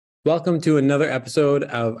Welcome to another episode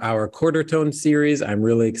of our Quartertone series. I'm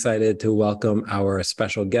really excited to welcome our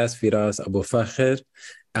special guest, Firas Abou Fakher,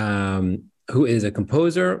 who is a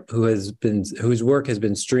composer whose work has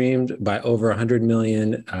been streamed by over 100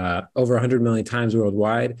 million times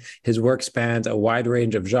worldwide. His work spans a wide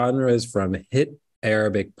range of genres, from hit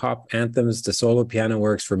Arabic pop anthems to solo piano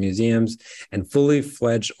works for museums and fully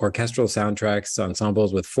fledged orchestral soundtracks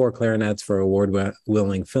ensembles with 4 clarinets for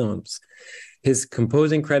award-winning films. His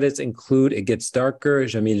composing credits include It Gets Darker,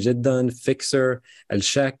 Jamil Jiddan, Fixer,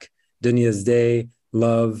 Shak, Dunya's Day,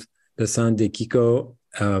 Love, The Son de Kiko,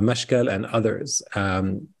 Mashkal, and others.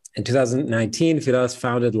 In 2019, Firas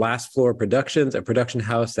founded Last Floor Productions, a production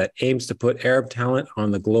house that aims to put Arab talent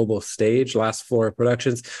on the global stage. Last Floor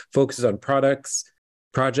Productions focuses on projects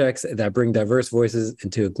that bring diverse voices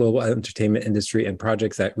into a global entertainment industry and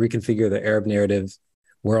projects that reconfigure the Arab narrative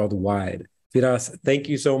worldwide. Firas, thank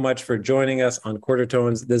you so much for joining us on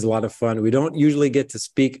Quartertones. This is a lot of fun. We don't usually get to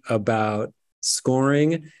speak about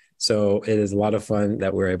scoring, so it is a lot of fun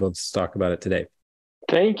that we're able to talk about it today.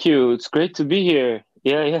 Thank you. It's great to be here.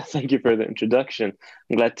 Yeah. Thank you for the introduction.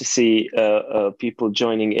 I'm glad to see people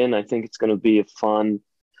joining in. I think it's going to be a fun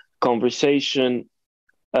conversation.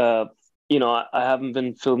 Uh, I haven't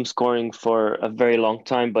been film scoring for a very long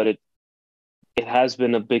time, but it has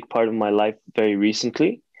been a big part of my life very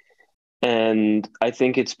recently. And I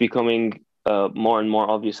think it's becoming more and more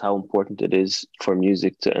obvious how important it is for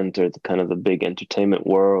music to enter the kind of the big entertainment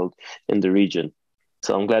world in the region.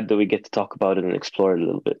 So I'm glad that we get to talk about it and explore it a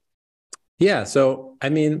little bit. Yeah, so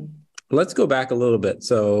let's go back a little bit.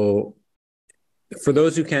 So for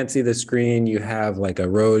those who can't see the screen, you have like a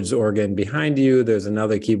Rhodes organ behind you. There's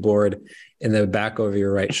another keyboard in the back over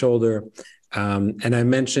your right shoulder. And I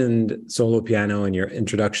mentioned solo piano in your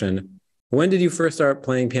introduction. When did you first start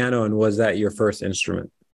playing piano, and was that your first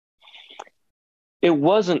instrument? It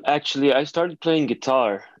wasn't actually. I started playing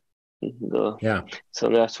guitar. Yeah. So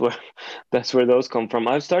that's where those come from.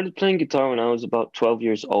 I started playing guitar when I was about 12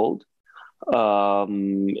 years old.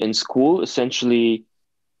 In school, essentially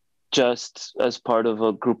just as part of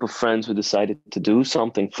a group of friends who decided to do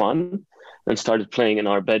something fun and started playing in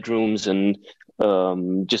our bedrooms and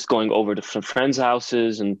just going over to friends'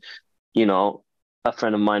 houses. And, you know, a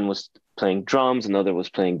friend of mine was playing drums, another was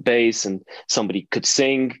playing bass, and somebody could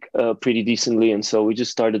sing pretty decently. And so we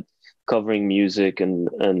just started covering music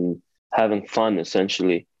and having fun,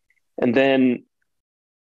 essentially. And then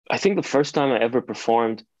I think the first time I ever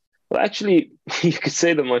performed, well, actually, you could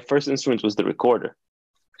say that my first instrument was the recorder,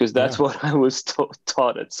 because that's Yeah. what I was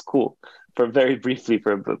taught at school for very briefly,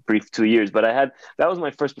 for a brief 2 years. But that was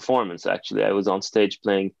my first performance, actually. I was on stage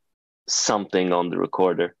playing something on the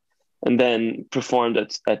recorder and then performed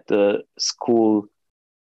at the school.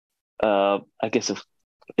 I guess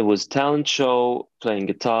it was talent show, playing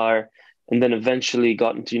guitar, and then eventually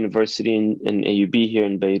got into university in AUB here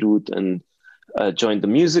in Beirut and joined the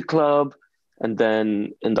music club. And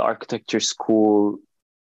then in the architecture school,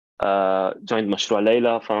 joined Mashrou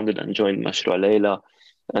Leila, founded and joined Mashrou Leila.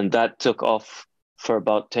 And that took off for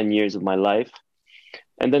about 10 years of my life.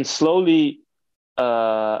 And then slowly,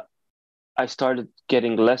 I started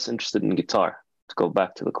getting less interested in guitar, to go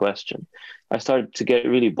back to the question. I started to get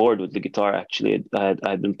really bored with the guitar, actually.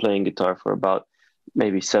 I'd been playing guitar for about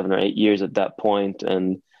maybe 7 or 8 years at that point,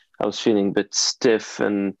 and I was feeling a bit stiff,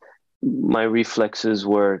 and my reflexes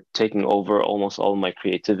were taking over almost all my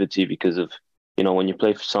creativity because of, when you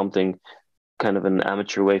play for something kind of an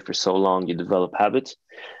amateur way for so long, you develop habits.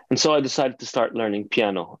 And so I decided to start learning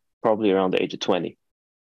piano, probably around the age of 20.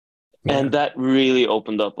 Yeah. And that really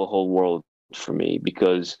opened up a whole world for me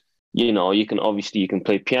because, you can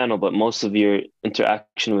play piano, but most of your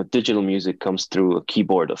interaction with digital music comes through a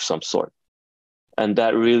keyboard of some sort. And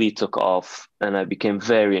that really took off. And I became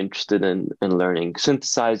very interested in learning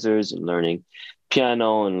synthesizers and learning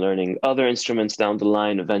piano and learning other instruments down the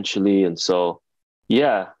line eventually. And so,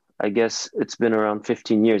 yeah, I guess it's been around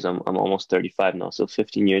 15 years. I'm almost 35 now. So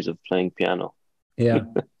 15 years of playing piano. Yeah.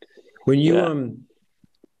 When you Yeah. um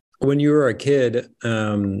when you were a kid,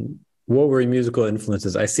 what were your musical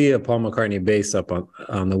influences? I see a Paul McCartney bass up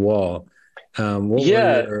on the wall. What were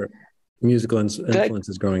Yeah, your musical that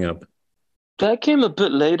influences growing up? that came a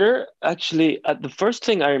bit later. Actually, at the first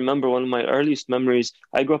thing I remember, one of my earliest memories,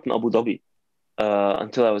 I grew up in Abu Dhabi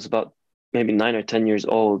until I was about maybe 9 or 10 years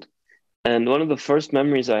old. And one of the first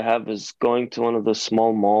memories I have is going to one of the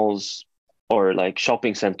small malls or like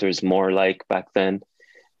shopping centers, more like back then,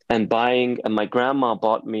 and my grandma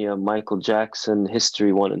bought me a Michael Jackson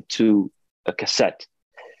History 1 and 2, a cassette.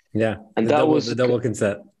 Yeah, And the double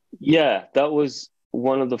cassette. yeah, that was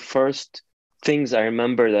one of the first things I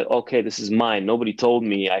remember that, okay, this is mine. Nobody told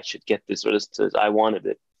me I should get this or listen to this. I wanted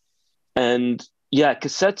it. And yeah,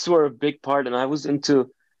 cassettes were a big part, and I was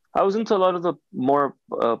into a lot of the more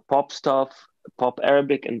pop stuff, pop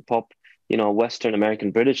Arabic and pop, Western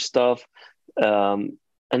American British stuff. Um,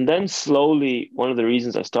 and then slowly, one of the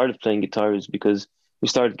reasons I started playing guitar is because we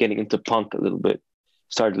started getting into punk a little bit.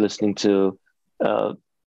 Started listening to uh,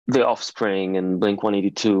 The Offspring and Blink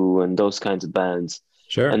 182 and those kinds of bands.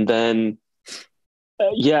 Sure. And then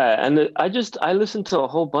yeah, and I listened to a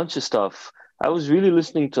whole bunch of stuff. I was really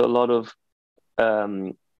listening to a lot of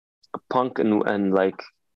um, punk and like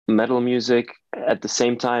metal music at the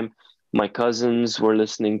same time. My cousins were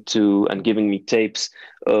listening to and giving me tapes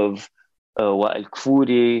of Wa'il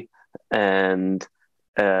Kfouri and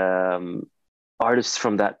um, artists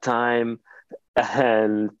from that time.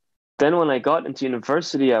 And then when I got into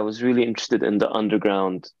university, I was really interested in the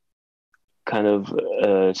underground kind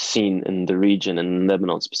of scene in the region and in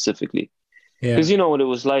Lebanon specifically. Yeah. Because you know what it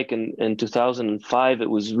was like in 2005, it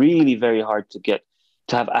was really very hard to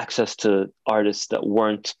have access to artists that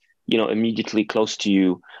weren't, immediately close to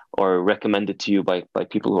you or recommended to you by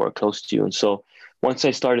people who are close to you. And so once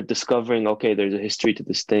I started discovering, okay, there's a history to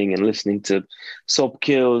this thing, and listening to Soap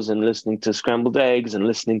Kills and listening to Scrambled Eggs and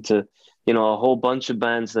listening to, a whole bunch of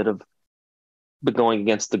bands that have been going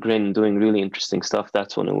against the grain and doing really interesting stuff,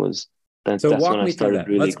 that's when it was So that's when walk I me through started that.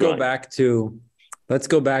 really growing. Let's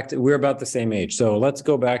go back to, we're about the same age. So let's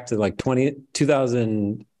go back to like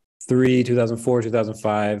 2003, 2004,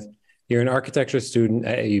 2005. You're an architecture student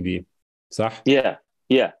at AUB. Sah? Yeah,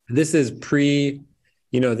 yeah. This is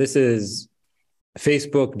this is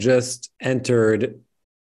Facebook just entered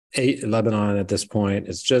Lebanon at this point.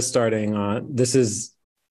 It's just starting on, this is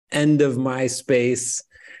end of MySpace.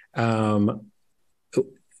 For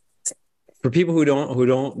people who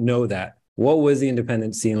don't know that, what was the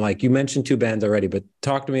independent scene like? You mentioned two bands already, but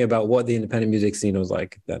talk to me about what the independent music scene was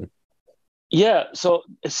like then. Yeah, so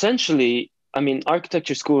essentially, I mean,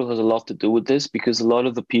 architecture school has a lot to do with this because a lot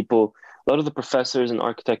of the professors in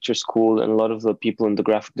architecture school and a lot of the people in the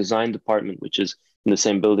graphic design department, which is in the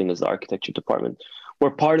same building as the architecture department,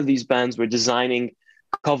 were part of these bands. We're designing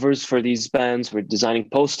covers for these bands, we're designing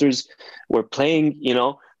posters, we're playing,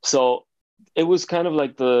 So it was kind of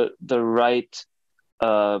like the right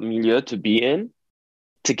milieu to be in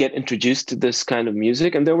to get introduced to this kind of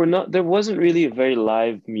music. And there wasn't really a very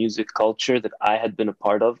live music culture that I had been a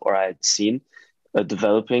part of or I had seen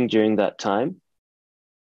developing during that time.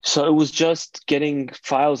 So it was just getting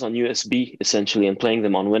files on USB essentially and playing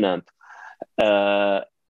them on Winamp. Uh,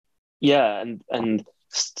 yeah, and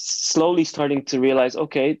slowly starting to realize,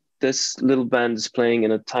 okay, this little band is playing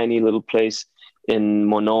in a tiny little place in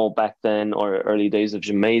Mono back then, or early days of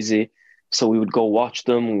Jamaisi. So we would go watch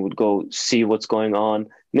them, we would go see what's going on.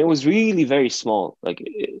 And it was really very small. Like,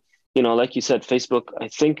 like you said, Facebook, I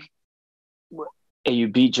think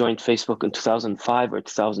AUB joined Facebook in 2005 or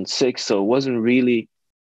 2006. So it wasn't really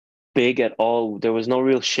big at all. There was no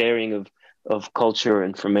real sharing of culture or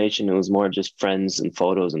information. It was more just friends and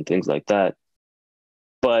photos and things like that.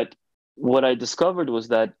 But what I discovered was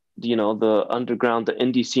that, the underground, the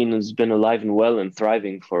indie scene has been alive and well and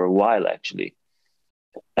thriving for a while, actually.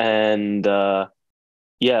 And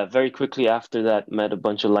yeah, very quickly after that, met a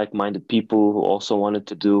bunch of like-minded people who also wanted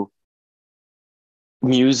to do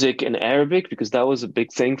music in Arabic because that was a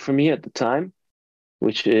big thing for me at the time,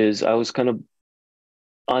 which is I was kind of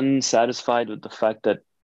unsatisfied with the fact that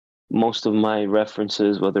most of my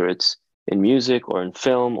references, whether it's in music or in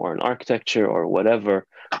film or in architecture or whatever,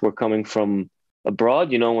 were coming from abroad.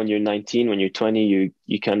 When you're 19, when you're 20,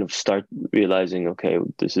 you kind of start realizing, okay,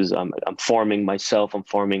 this is I'm forming myself, I'm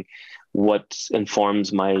forming what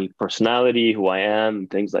informs my personality, who I am, and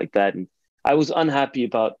things like that. And I was unhappy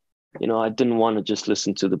about, I didn't want to just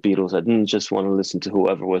listen to the Beatles. I didn't just want to listen to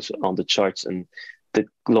whoever was on the charts and the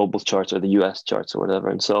global charts or the US charts or whatever.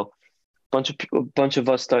 And so bunch of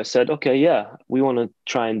us said, okay, yeah, we want to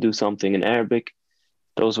try and do something in Arabic.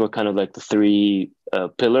 Those were kind of like the three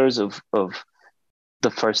pillars of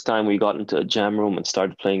the first time we got into a jam room and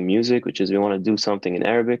started playing music, which is we want to do something in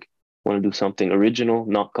Arabic, want to do something original,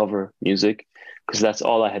 not cover music, because that's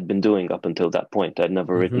all I had been doing up until that point. I'd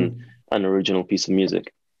never written an original piece of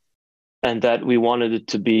music. And that we wanted it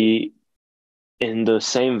to be in the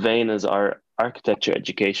same vein as our architecture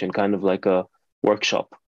education, kind of like a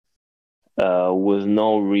workshop with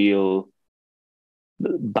no real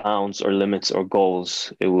bounds or limits or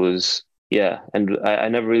goals. It was, yeah. And I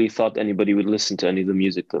never really thought anybody would listen to any of the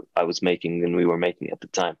music that I was making and we were making at the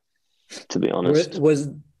time, to be honest.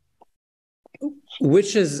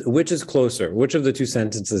 Which is closer? Which of the two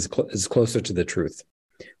sentences is closer to the truth?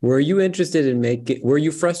 Were you interested in were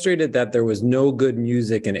you frustrated that there was no good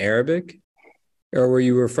music in Arabic? Or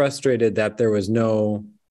were frustrated that there was no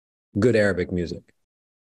good Arabic music?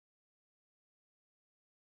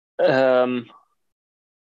 Um,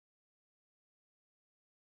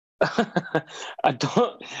 I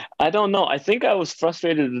don't know. I think I was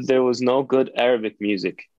frustrated that there was no good Arabic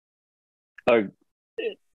music, or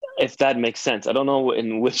if that makes sense. I don't know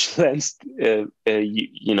in which lens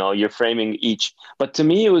you're framing each. But to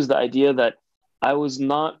me, it was the idea that I was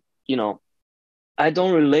not, I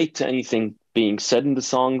don't relate to anything being said in the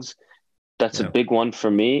songs. That's a Yeah. big one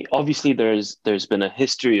for me. Obviously, there's been a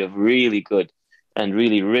history of really good and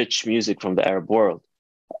really rich music from the Arab world.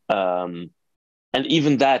 Um, and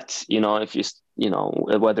even that, if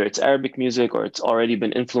whether it's Arabic music or it's already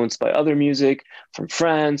been influenced by other music from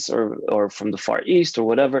France or from the Far East or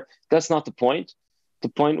whatever, that's not the point. The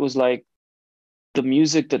point was like the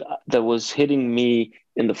music that was hitting me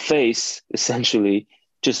in the face essentially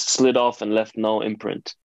just slid off and left no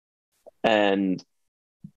imprint. And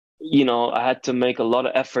I had to make a lot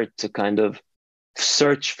of effort to kind of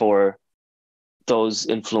search for those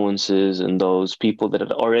influences and those people that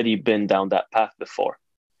had already been down that path before.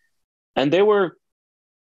 And they were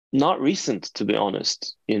not recent, to be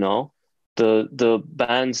honest. The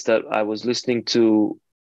bands that I was listening to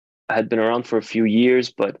had been around for a few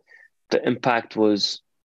years, but the impact was,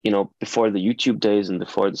 before the YouTube days and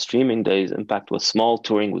before the streaming days, impact was small.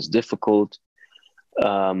 Touring was difficult.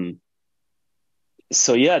 Um,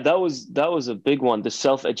 so yeah, that was a big one. The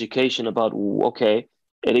self-education about, okay,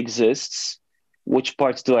 it exists. Which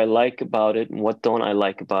parts do I like about it, and what don't I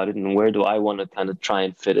like about it, and where do I want to kind of try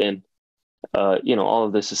and fit in? All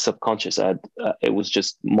of this is subconscious. It was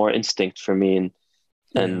just more instinct for me, and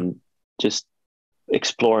Yeah. and just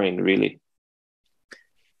exploring really.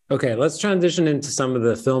 Okay, let's transition into some of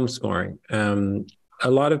the film scoring. A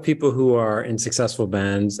lot of people who are in successful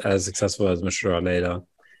bands, as successful as Mashrou Leila,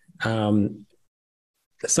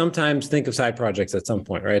 sometimes think of side projects at some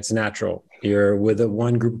point, right? It's natural. You're with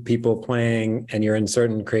one group of people playing and you're in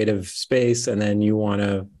certain creative space, and then you want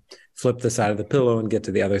to flip the side of the pillow and get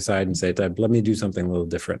to the other side and say, let me do something a little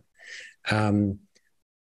different.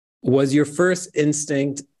 Was your first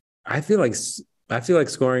instinct, I feel like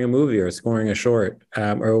scoring a movie or scoring a short,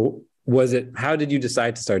 or was it, how did you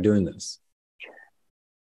decide to start doing this?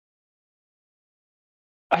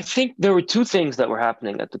 I think there were two things that were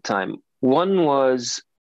happening at the time. One was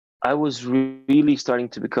I was really starting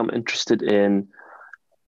to become interested in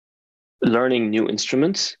learning new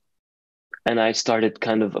instruments. And I started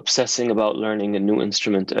kind of obsessing about learning a new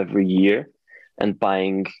instrument every year and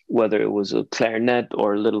buying, whether it was a clarinet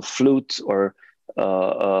or a little flute or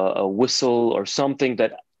a whistle or something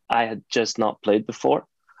that I had just not played before.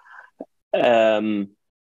 Um,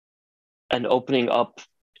 and opening up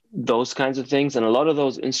those kinds of things. And a lot of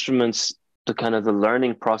those instruments, the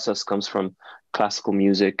learning process comes from classical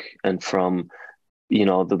music and from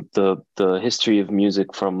the history of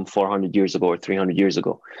music from 400 years ago or 300 years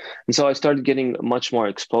ago. And so I started getting much more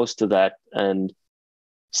exposed to that and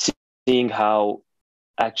seeing how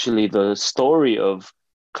actually the story of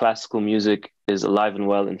classical music is alive and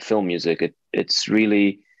well in film music. It's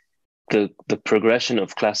really the progression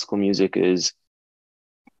of classical music is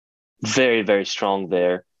very, very strong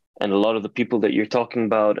there. And a lot of the people that you're talking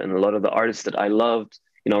about and a lot of the artists that I loved,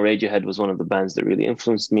 Radiohead was one of the bands that really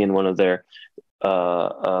influenced me, and one of their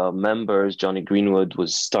members, Johnny Greenwood,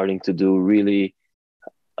 was starting to do really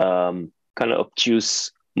kind of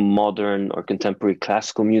obtuse modern or contemporary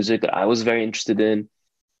classical music that I was very interested in.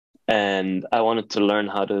 And I wanted to learn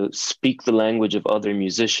how to speak the language of other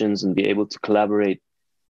musicians and be able to collaborate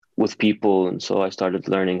with people. And so I started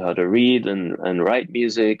learning how to read and write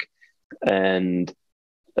music, and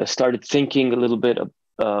I started thinking a little bit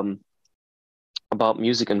um, about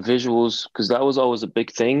music and visuals, because that was always a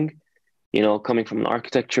big thing, coming from an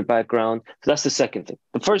architecture background. So that's the second thing.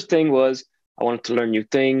 The first thing was I wanted to learn new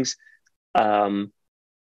things. Um,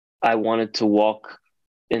 I wanted to walk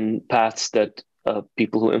in paths that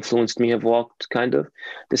people who influenced me have walked, kind of.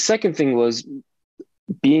 The second thing was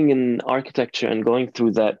being in architecture and going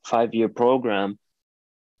through that 5-year program.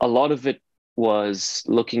 A lot of it was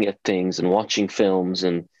looking at things and watching films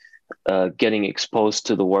and getting exposed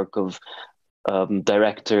to the work of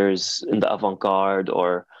directors in the avant-garde,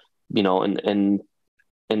 or in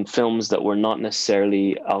films that were not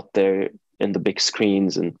necessarily out there in the big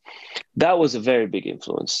screens, and that was a very big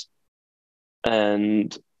influence.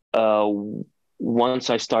 And once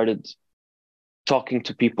I started talking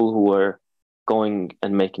to people who were going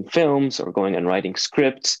and making films or going and writing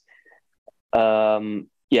scripts,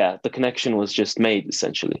 yeah, the connection was just made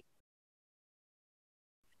essentially.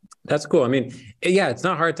 That's cool. I mean, yeah, it's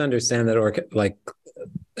not hard to understand that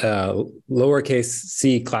lowercase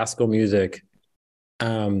c classical music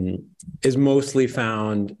is mostly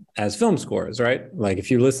found as film scores, right? Like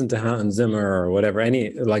if you listen to Hans Zimmer or whatever,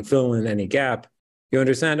 any like fill in any gap, you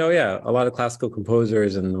understand, oh yeah, a lot of classical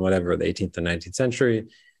composers in whatever the 18th and 19th century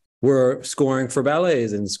were scoring for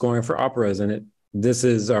ballets and scoring for operas, and this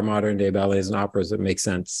is our modern day ballets and operas. It makes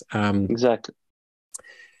sense. Exactly.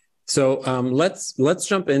 So let's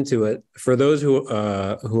jump into it. For those who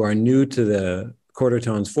are new to the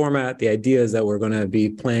Quartertones format, the idea is that we're going to be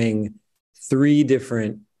playing three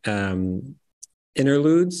different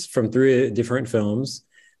interludes from three different films,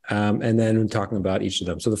 and then talking about each of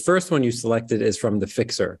them. So the first one you selected is from The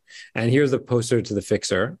Fixer, and here's the poster to The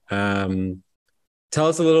Fixer. Tell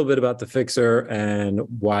us a little bit about The Fixer and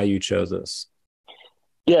why you chose this.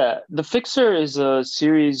 Yeah, The Fixer is a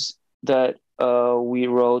series that we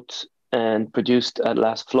wrote and produced at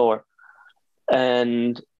Last Floor.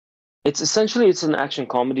 And it's an action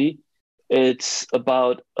comedy. It's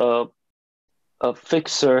about a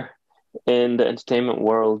fixer in the entertainment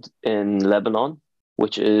world in Lebanon,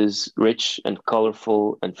 which is rich and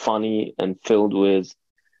colorful and funny and filled with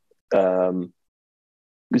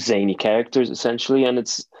zany characters, essentially. And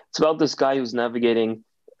it's about this guy who's navigating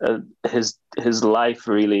his life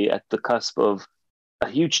really at the cusp of a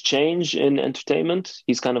huge change in entertainment.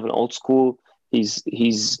 He's kind of an old school.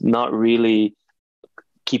 He's not really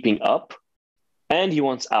keeping up, and he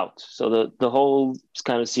wants out. So the whole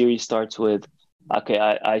kind of series starts with, okay,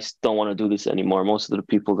 I don't want to do this anymore. Most of the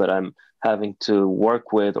people that I'm having to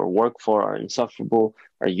work with or work for are insufferable,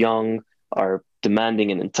 are young, are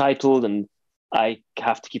demanding and entitled, and I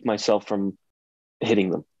have to keep myself from hitting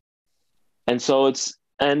them.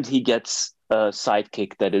 And he gets a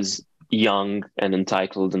sidekick that is young and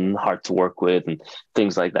entitled and hard to work with and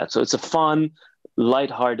things like that. So it's a fun,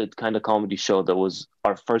 lighthearted kind of comedy show that was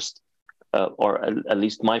our first, or at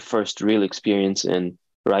least my first real experience in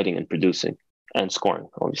writing and producing and scoring,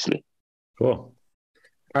 obviously. Cool.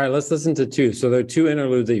 All right, let's listen to two. So there are two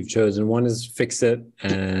interludes that you've chosen. One is Fix It,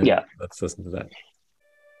 and yeah, let's listen to that.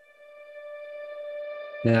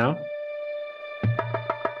 Now.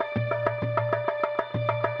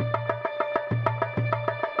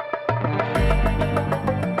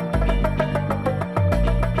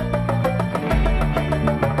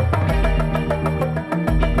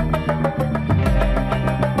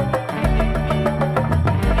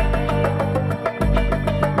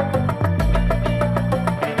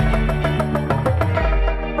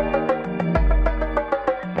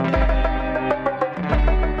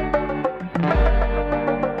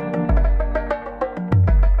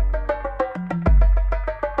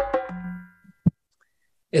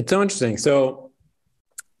 It's so interesting. So,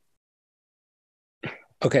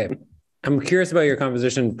 okay, I'm curious about your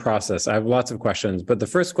composition process. I have lots of questions, but the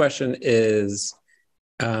first question is,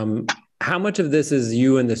 how much of this is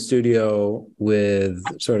you in the studio with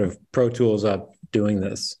sort of Pro Tools up doing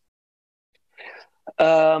this?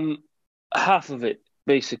 Half of it,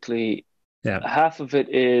 basically. Yeah. Half of it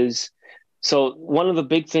is, so one of the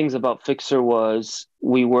big things about Fixer was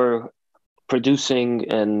we were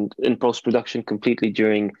producing and in post-production completely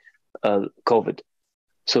during COVID.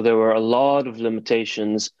 So there were a lot of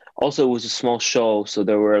limitations. Also, it was a small show, so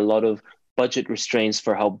there were a lot of budget restraints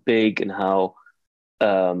for how big and how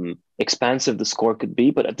expansive the score could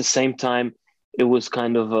be. But at the same time, it was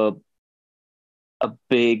kind of a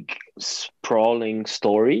big, sprawling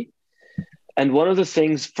story. And one of the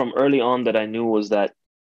things from early on that I knew was that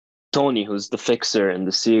Tony, who's the fixer in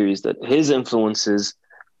the series, that his influences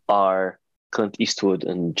are Clint Eastwood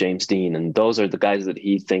and James Dean, and those are the guys that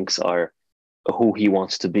he thinks are who he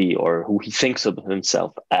wants to be or who he thinks of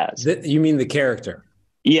himself as. You mean the character?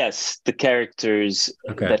 Yes, the characters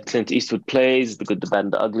that Clint Eastwood plays, the good, the bad,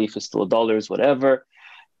 and the ugly, Fistful of Dollars, whatever,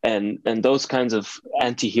 and those kinds of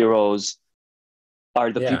anti-heroes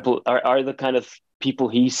are the people are the kind of people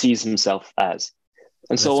he sees himself as.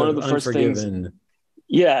 And so one of the first things,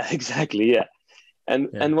 yeah, exactly, yeah.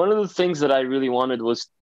 And one of the things that I really wanted was,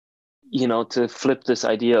 to flip this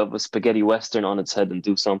idea of a spaghetti western on its head and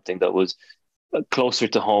do something that was closer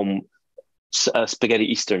to home. Spaghetti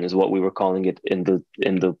Eastern is what we were calling it in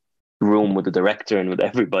the room with the director and with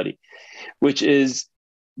everybody, which is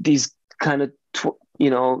these kind of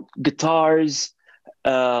guitars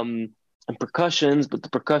and percussions, but the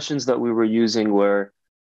percussions that we were using were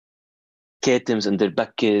ketims and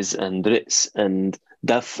dirbakis and ritz and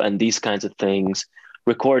daf and these kinds of things,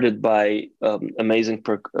 recorded by amazing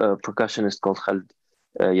percussionist called Khalid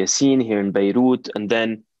Yassin here in Beirut, and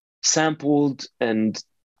then sampled and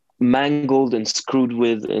mangled and screwed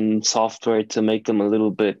with in software to make them a little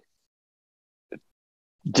bit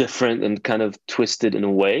different and kind of twisted in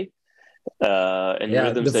a way, and Yeah,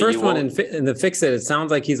 the rhythms that first you one won't. in the Fix It, it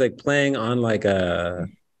sounds like he's like playing on like a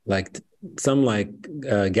like some like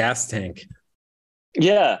gas tank.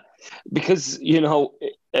 Yeah, because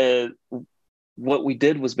uh, what we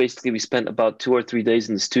did was basically we spent about 2 or 3 days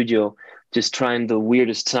in the studio just trying the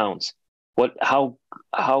weirdest sounds. What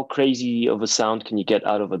how crazy of a sound can you get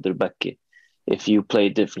out of a derbeke if you play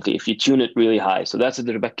it differently, if you tune it really high? So that's a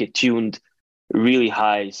derbeke tuned really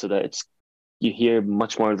high so that it's you hear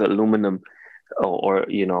much more of the aluminum, or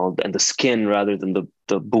and the skin rather than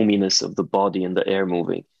the boominess of the body and the air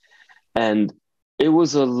moving. And it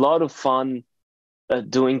was a lot of fun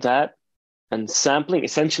doing that and sampling.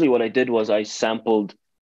 Essentially, what I did was I sampled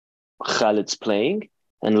Khalid's playing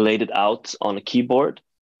and laid it out on a keyboard,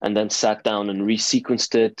 and then sat down and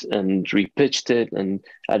resequenced it and repitched it and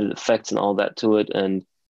added effects and all that to it. And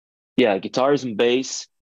yeah, guitars and bass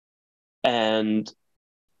and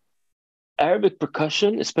Arabic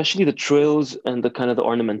percussion, especially the trills and the kind of the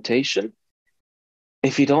ornamentation.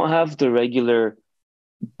 If you don't have the regular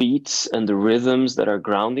beats and the rhythms that are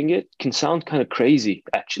grounding it, can sound kind of crazy,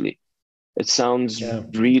 actually. It sounds Yeah.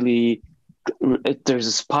 really, there's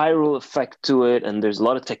a spiral effect to it, and there's a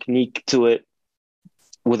lot of technique to it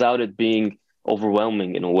without it being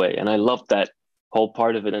overwhelming in a way. And I loved that whole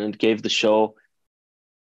part of it. And it gave the show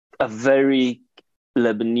a very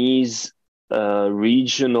Lebanese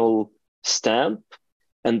regional stamp,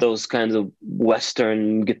 and those kinds of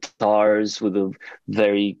Western guitars with a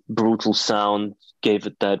very brutal sound gave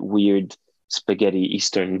it that weird spaghetti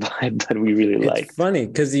Eastern vibe that we really It's liked. funny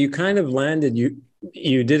because you kind of landed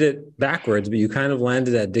you did it backwards, but you kind of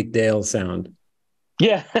landed at Dick Dale sound.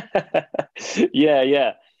 Yeah,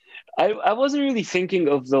 yeah. I wasn't really thinking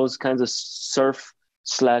of those kinds of surf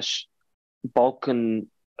slash Balkan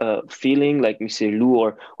feeling like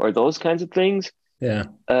Misirlu or those kinds of things. Yeah.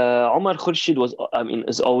 Omar Khurshid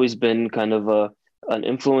has always been kind of an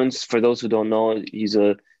influence. For those who don't know, he's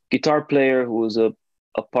a guitar player who was a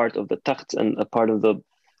part of the Takht and a part of the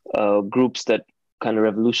groups that kind of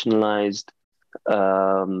revolutionized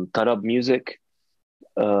Tarab music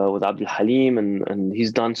with Abdul Halim, and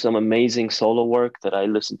he's done some amazing solo work that I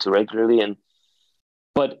listen to regularly.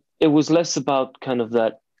 But it was less about kind of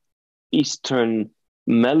that Eastern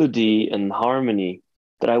melody and harmony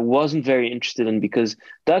that I wasn't very interested in, because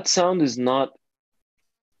that sound is not,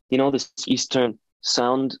 this Eastern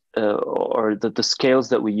sound, or the scales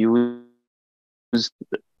that we use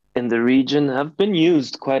in the region have been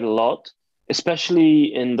used quite a lot,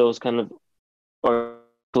 especially in those kind of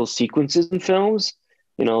orchestral sequences in films,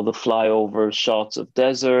 the flyover shots of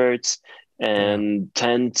deserts Yeah. and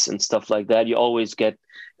tents and stuff like that. You always get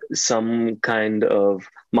some kind of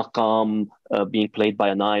maqam being played by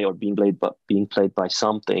an eye, or being played by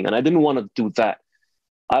something. And I didn't want to do that.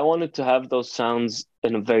 I wanted to have those sounds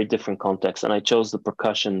in a very different context, and I chose the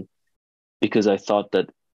percussion because I thought that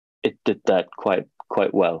it did that quite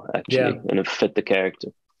well, Yeah. actually, and it fit the character.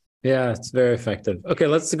 Yeah, it's very effective. Okay,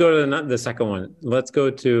 let's go to the second one. Let's go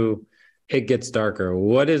to It Gets Darker.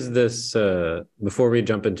 What is this before we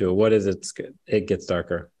jump into it? What is It Gets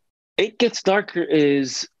Darker? It Gets Darker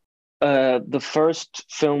is the first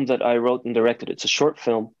film that I wrote and directed. It's a short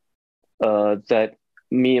film that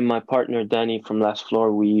me and my partner Danny from Last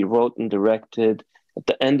Floor, we wrote and directed at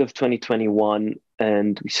the end of 2021,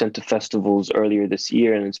 and we sent to festivals earlier this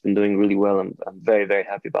year, and it's been doing really well. I'm very, very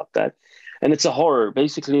happy about that. And it's a horror.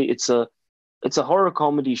 Basically, it's a horror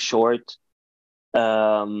comedy short.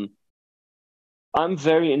 Um, I'm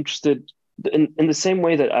very interested in the same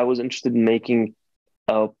way that I was interested in making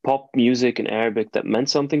pop music in Arabic that meant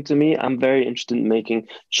something to me. I'm very interested in making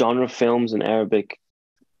genre films in Arabic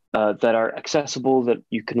that are accessible, that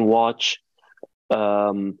you can watch,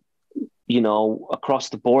 um, across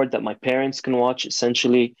the board, that my parents can watch,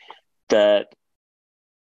 essentially. That,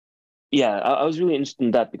 yeah, I was really interested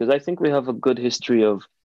in that because I think we have a good history of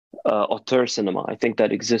auteur cinema. I think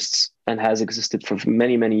that exists and has existed for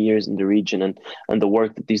many, many years in the region, and the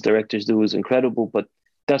work that these directors do is incredible. But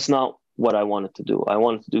that's not what I wanted to do. I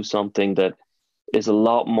wanted to do something that is a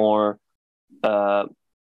lot more uh,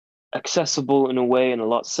 accessible in a way, and a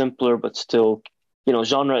lot simpler, but still,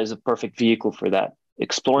 genre is a perfect vehicle for that.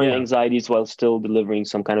 Exploring Yeah. anxieties while still delivering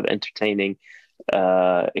some kind of entertaining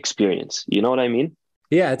experience. You know what I mean?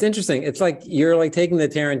 Yeah, it's interesting. It's like you're like taking the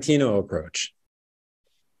Tarantino approach,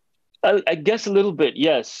 I guess a little bit,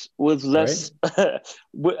 yes, with right? less.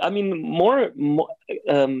 I mean, more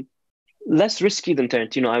less risky than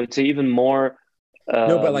Tarantino. I would say even more.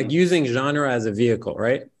 No, but like Um, using genre as a vehicle,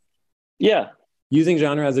 right? yeah, Using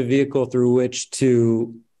genre as a vehicle through which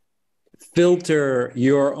to filter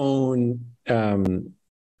your own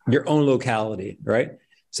your own locality, right?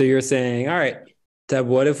 So you're saying, all right, Deb,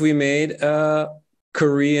 what if we made a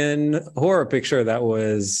Korean horror picture that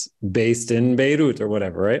was based in Beirut or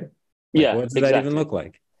whatever, right? Like, Yeah, what does that even exactly. look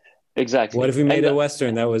like? What Exactly. if we made And a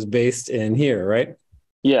Western that was based in here, right?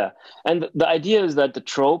 yeah, and the idea is that the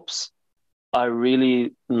tropes are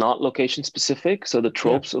really not location specific. So the Yeah.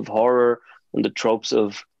 tropes of horror and the tropes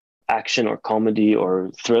of action or comedy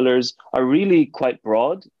or thrillers are really quite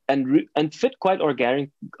broad and fit quite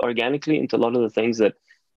organically into a lot of the things that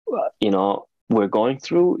we're going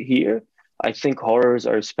through here. I think horrors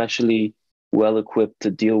are especially well equipped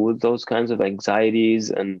to deal with those kinds of anxieties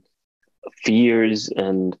and fears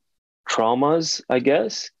and traumas, I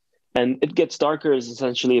guess. And It Gets Darker is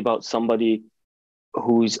essentially about somebody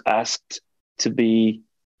who's asked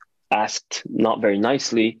not very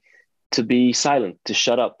nicely to be silent, to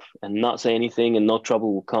shut up and not say anything, and no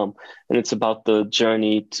trouble will come. And it's about the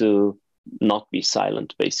journey to not be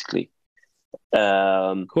silent, basically.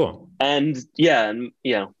 Cool.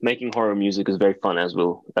 Making horror music is very fun, as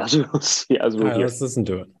we'll see, as All we'll right, hear. let's listen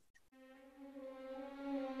to it.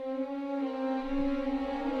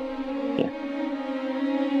 Yeah.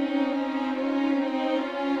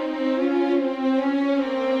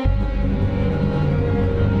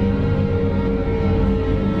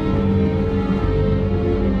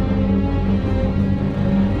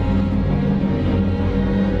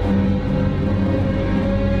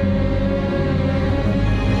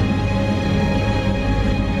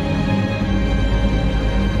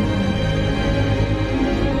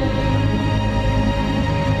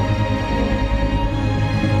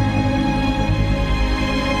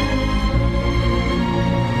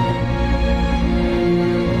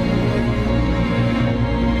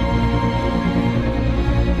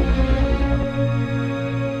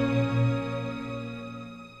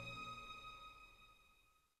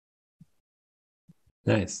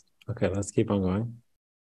 Nice. Okay, let's keep on going.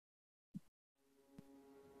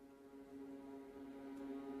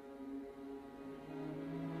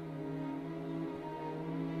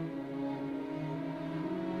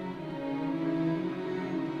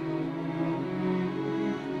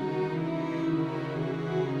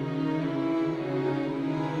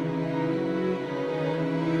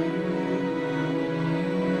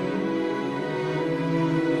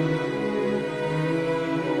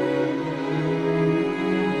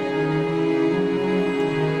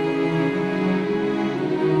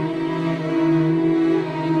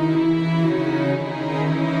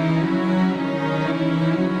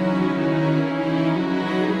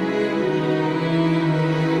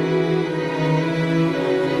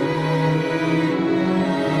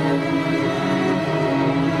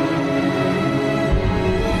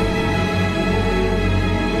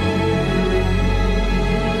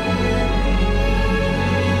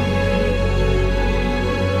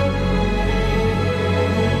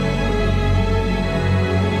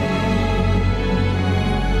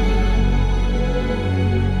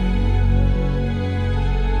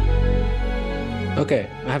 Okay,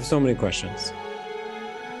 I have so many questions.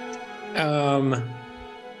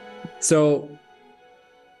 So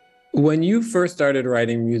when you first started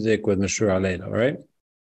writing music with Mashrou Leila, right?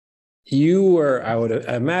 You were, I would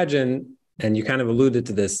imagine, and you kind of alluded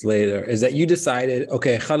to this later, is that you decided,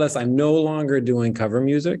 okay, khalas, I'm no longer doing cover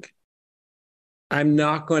music. I'm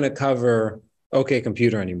not going to cover OK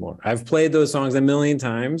Computer anymore. I've played those songs a million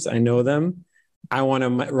times. I know them. I want to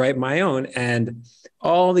write my own. And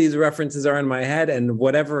all these references are in my head, and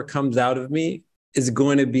whatever comes out of me is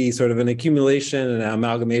going to be sort of an accumulation and an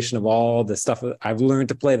amalgamation of all the stuff that I've learned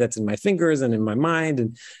to play that's in my fingers and in my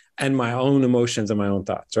mind and my own emotions and my own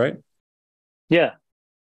thoughts, right? Yeah.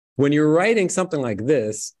 When you're writing something like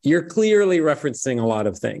this, you're clearly referencing a lot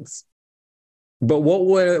of things. But what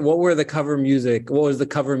were the cover music? What was the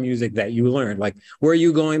cover music that you learned? Like, were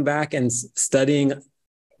you going back and studying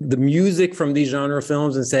the music from these genre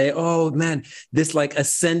films and say, oh man, this like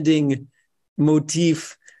ascending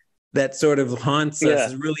motif that sort of haunts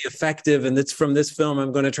us is really effective, and it's from this film,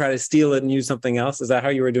 I'm going to try to steal it and use something else? Is that how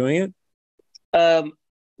you were doing it?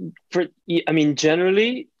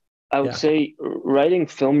 Generally, I would say writing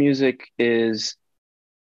film music is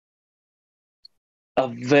a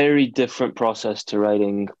very different process to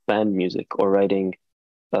writing band music or writing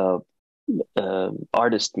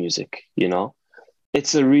artist music,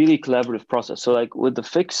 It's a really collaborative process. So like with The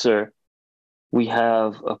Fixer, we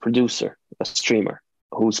have a producer, a streamer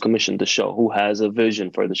who's commissioned the show, who has a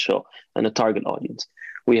vision for the show and a target audience.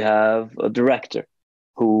 We have a director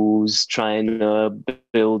who's trying to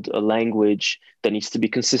build a language that needs to be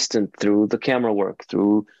consistent through the camera work,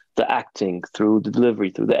 through the acting, through the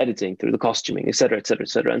delivery, through the editing, through the costuming, et cetera, et cetera, et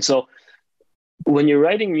cetera. And so when you're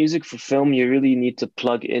writing music for film, you really need to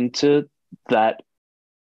plug into that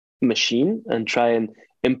machine and try and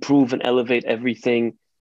improve and elevate everything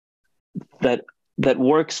that that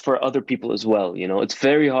works for other people as well. You know, it's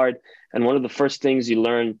very hard, and one of the first things you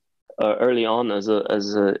learn early on as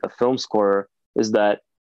a film scorer is that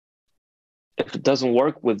if it doesn't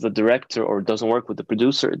work with the director or it doesn't work with the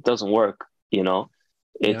producer, it doesn't work. You know,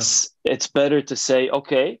 Yeah. it's better to say,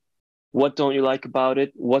 okay, what don't you like about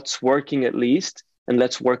it? What's working at least? And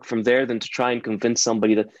let's work from there than to try and convince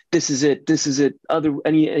somebody that this is it, this is it.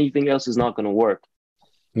 Anything else is not going to work.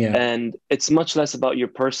 Yeah. And it's much less about your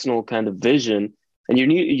personal kind of vision. And you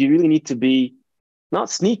really need to be not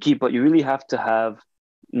sneaky, but you really have to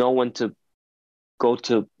know when to go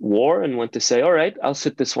to war and when to say, all right, I'll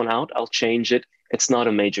sit this one out, I'll change it. It's not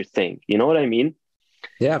a major thing. You know what I mean?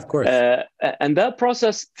 Yeah, of course. And that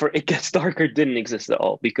process for It Gets Darker didn't exist at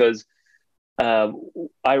all because uh,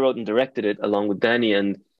 I wrote and directed it along with Danny,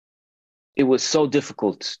 and it was so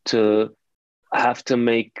difficult to have to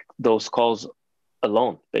make those calls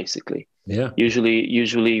alone, basically. Yeah. Usually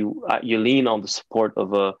you lean on the support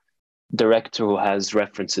of a director who has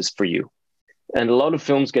references for you. And a lot of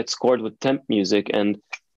films get scored with temp music. And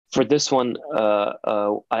for this one,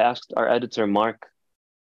 I asked our editor, Mark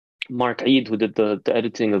Eid, who did the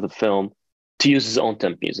editing of the film, to use his own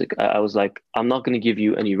temp music. I was like, I'm not going to give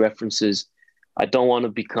you any references. I don't want to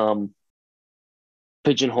become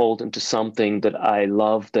pigeonholed into something that I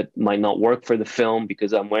love that might not work for the film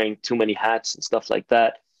because I'm wearing too many hats and stuff like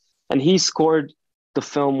that. And he scored the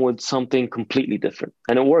film with something completely different.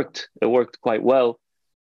 And it worked. It worked quite well,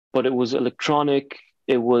 but it was electronic.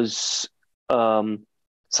 It was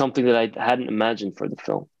something that I hadn't imagined for the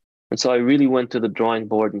film. And so I really went to the drawing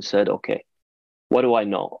board and said, okay, what do I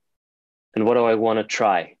know? And what do I want to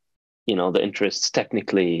try? You know, the interests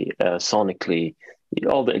technically, sonically,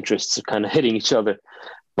 all the interests are kind of hitting each other.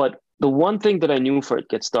 But the one thing that I knew for It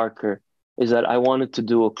Gets Darker is that I wanted to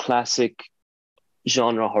do a classic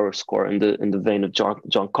genre horror score in the vein of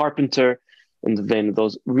John Carpenter, in the vein of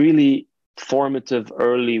those really formative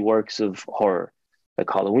early works of horror, like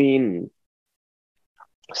Halloween and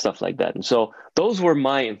stuff like that. And so those were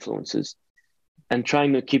my influences, and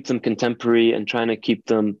trying to keep them contemporary and trying to keep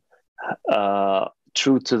them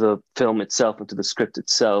true to the film itself and to the script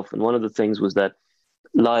itself. And one of the things was that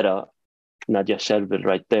Lara, Nadia Sherbil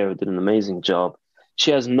right there, did an amazing job.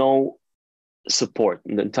 She has no support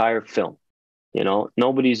in the entire film. You know,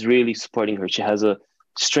 nobody's really supporting her. She has a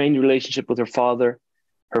strained relationship with her father.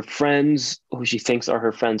 Her friends, who she thinks are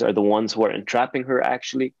her friends, are the ones who are entrapping her,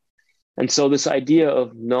 actually. And so this idea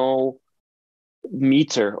of no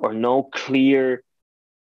meter or no clear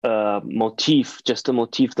motif, just a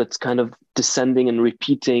motif that's kind of descending and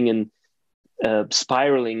repeating and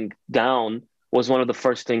spiraling down, was one of the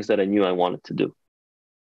first things that I knew I wanted to do.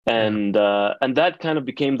 Yeah. And that kind of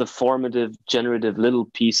became the formative, generative little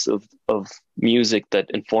piece of music that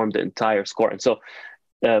informed the entire score. And so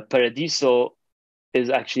Paradiso is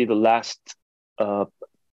actually the last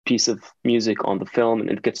piece of music on the film, and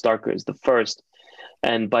It Gets Darker is the first.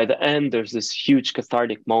 And by the end, there's this huge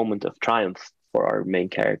cathartic moment of triumph for our main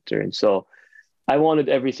character. And so I wanted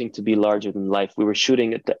everything to be larger than life. We were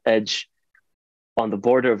shooting at the edge on the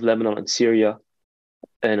border of Lebanon and Syria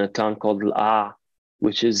in a town called Al,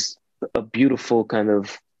 which is a beautiful kind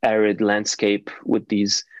of arid landscape with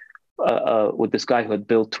these with this guy who had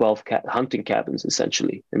built 12 hunting cabins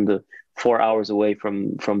essentially in the 4 hours away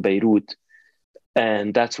from Beirut.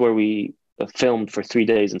 And that's where we filmed for 3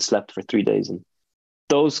 days and slept for 3 days. And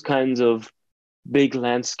those kinds of big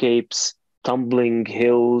landscapes, tumbling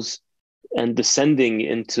hills, and descending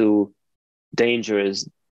into danger is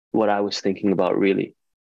what I was thinking about, really.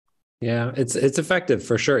 Yeah, it's effective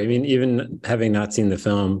for sure. I mean, even having not seen the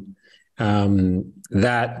film,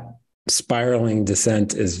 that spiraling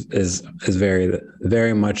descent is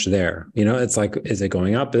very much there. You know, it's like, is it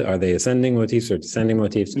going up? Are they ascending motifs or descending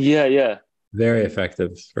motifs? Yeah. Very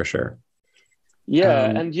effective for sure. Yeah,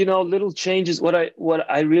 and little changes. What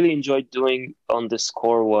I really enjoyed doing on this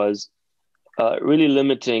score was really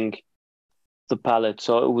limiting the palette.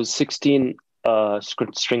 So it was 16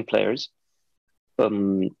 string players.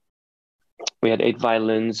 We had 8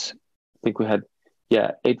 violins. I think we had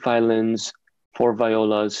 8 violins, 4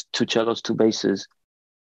 violas, 2 cellos, 2 basses,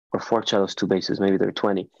 or 4 cellos, 2 basses. Maybe there were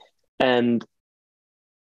 20, and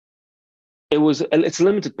it's a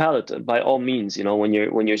limited palette by all means. You know, when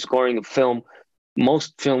you're scoring a film,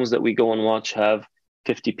 most films that we go and watch have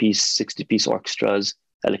 50-piece, 60-piece orchestras,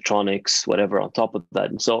 electronics, whatever on top of that.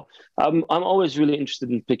 And so I'm always really interested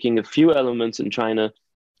in picking a few elements and trying to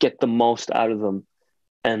get the most out of them.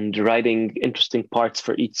 and writing interesting parts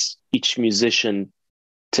for each musician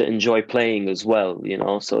to enjoy playing as well, you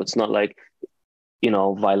know. So it's not like, you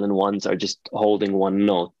know, violin ones are just holding one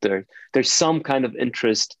note. There's some kind of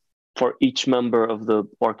interest for each member of the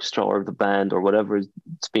orchestra or the band or whatever is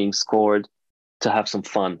being scored to have some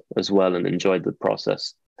fun as well and enjoy the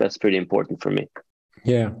process. That's pretty important for me.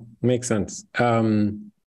 Yeah, makes sense.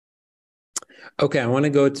 Okay, I want to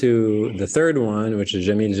go to the third one, which is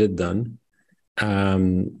Jamil Jiddan.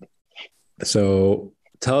 So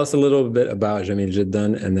tell us a little bit about Jamil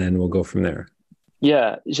Jiddan, and then we'll go from there.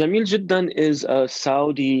 Yeah, Jamil Jiddan is a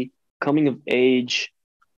Saudi coming of age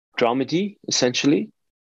dramedy, essentially.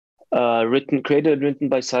 Created and written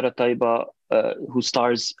by Sarah Taiba, who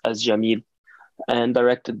stars as Jamil, and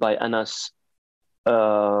directed by Anas.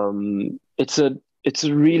 It's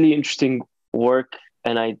a really interesting work,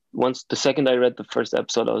 and the second I read the first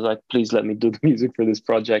episode, I was like, please let me do the music for this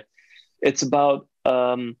project. It's about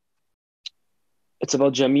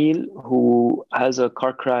Jamil, who has a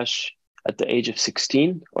car crash at the age of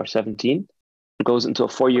 16 or 17, goes into a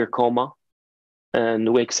 4-year coma,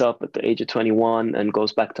 and wakes up at the age of 21 and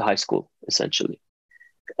goes back to high school, essentially.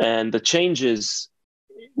 And the changes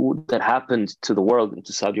that happened to the world and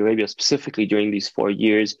to Saudi Arabia specifically during these 4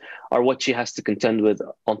 years are what she has to contend with,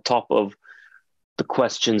 on top of the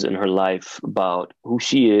questions in her life about who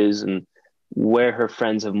she is and where her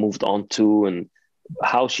friends have moved on to and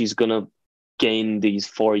how she's going to gain these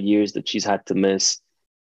 4 years that she's had to miss.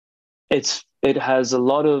 It has a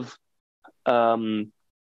lot of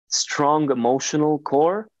strong emotional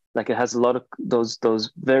core. Like, it has a lot of those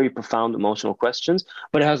very profound emotional questions,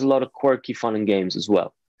 but it has a lot of quirky fun and games as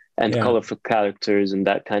well, and colorful characters and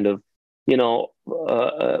that kind of, you know,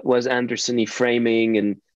 Wes Anderson-y framing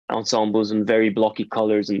and ensembles and very blocky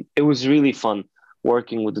colors. And it was really fun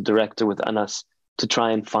working with the director, with Anas, to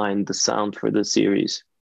try and find the sound for the series.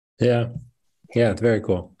 Yeah, it's very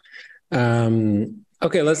cool.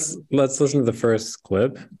 Okay, let's listen to the first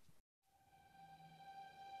clip.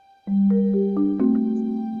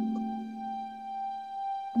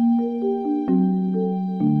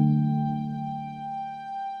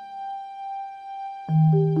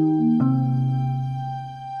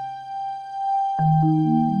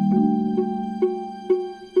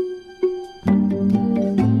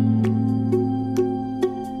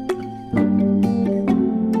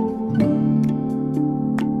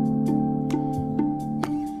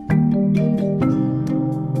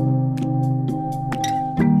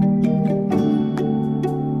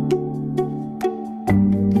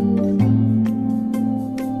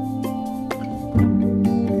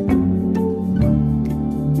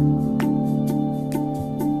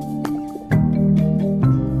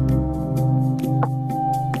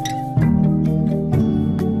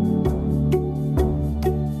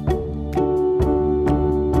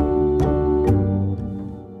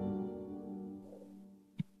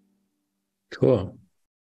 Cool.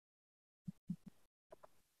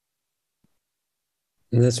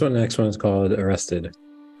 And this next one is called Arrested.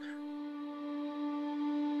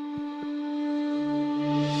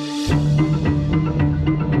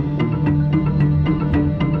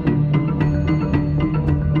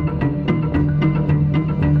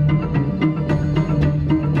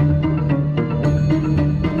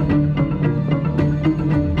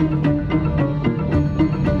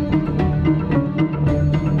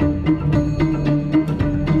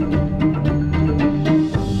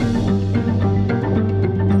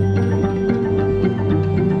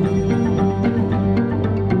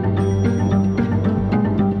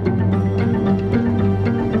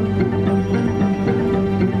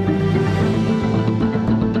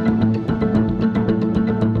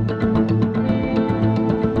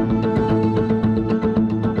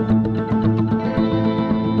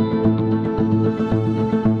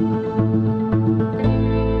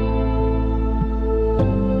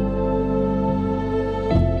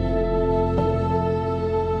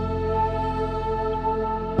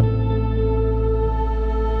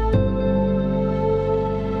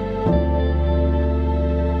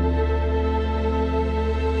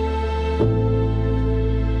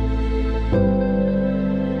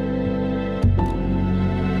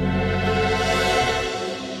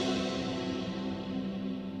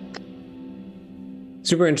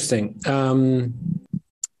 Super interesting.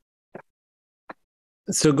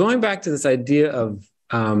 So going back to this idea of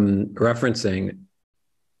referencing,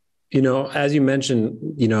 you know, as you mentioned,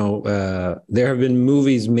 you know, there have been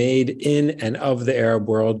movies made in and of the Arab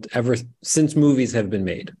world ever since movies have been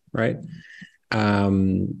made, right? How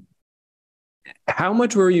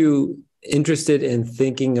much were you interested in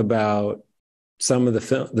thinking about some of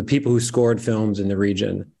the people who scored films in the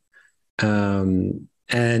region,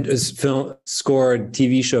 and has film scored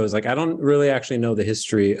TV shows. Like I don't really actually know the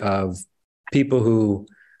history of people who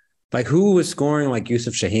was scoring like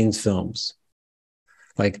Yusuf Shaheen's films.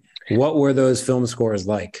 Like what were those film scores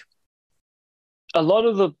like? A lot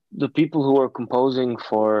of the people who are composing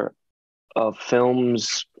for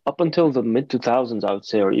films up until the mid 2000s, I would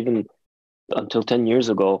say, or even until 10 years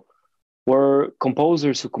ago, were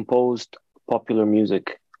composers who composed popular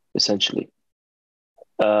music, essentially.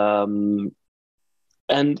 And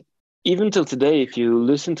even till today, if you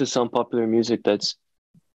listen to some popular music that's,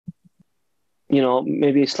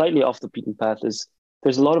 maybe slightly off the beaten path,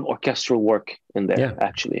 there's a lot of orchestral work in there,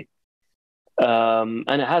 actually. And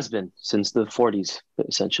it has been since the 40s,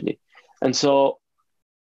 essentially. And so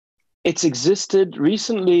it's existed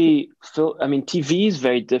recently. TV is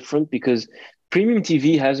very different because premium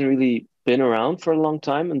TV hasn't really been around for a long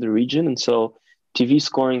time in the region. And so TV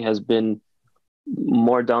scoring has been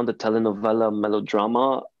more down the telenovela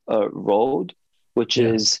melodrama road, which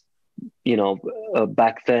is,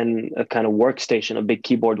 back then a kind of workstation, a big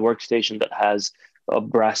keyboard workstation that has a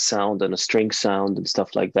brass sound and a string sound and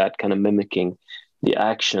stuff like that, kind of mimicking the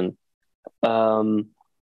action.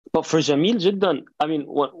 But for Jamil Jiddan,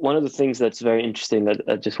 one of the things that's very interesting that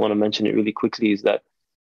I just want to mention it really quickly is that,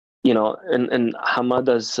 in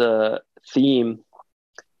Hamada's theme,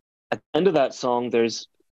 at the end of that song, there's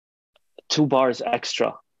 2 bars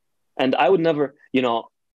extra. And I would never,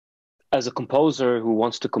 as a composer who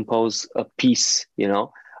wants to compose a piece,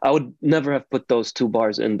 I would never have put those 2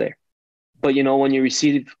 bars in there. But, when you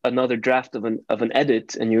receive another draft of an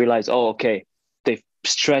edit and you realize, oh, okay, they've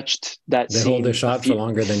stretched that scene. They hold their shot for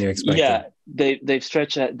longer than you expected. Yeah, they've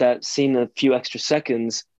stretched that scene a few extra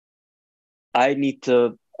seconds. I need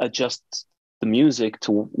to adjust the music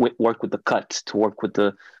to work with the cut, to work with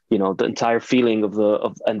the entire feeling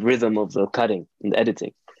and rhythm of the cutting and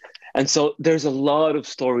editing. And so there's a lot of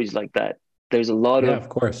stories like that. There's a lot of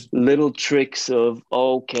course, little tricks of,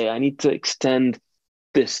 okay, I need to extend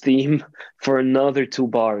this theme for another 2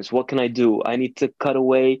 bars. What can I do? I need to cut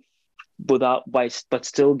away but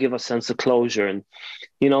still give a sense of closure. And,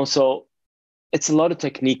 so it's a lot of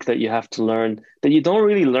technique that you have to learn that you don't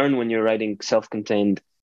really learn when you're writing self-contained,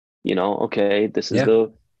 okay, this is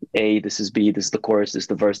the A, this is B, this is the chorus, this is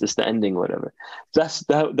the verse, this is the ending, whatever. That's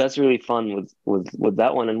really fun with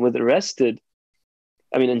that one. And with Arrested,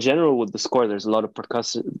 in general with the score, there's a lot of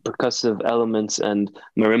percussive elements and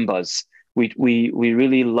marimbas. We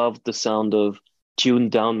really loved the sound of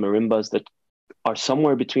tuned down marimbas that are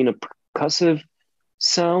somewhere between a percussive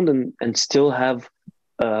sound and still have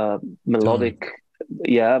melodic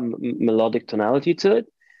tonality to it.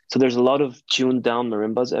 So there's a lot of tuned down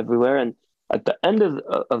marimbas everywhere. And at the end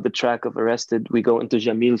of the track of Arrested, we go into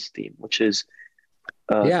Jamil's theme, which is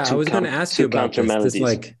I was going to ask you about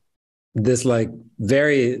this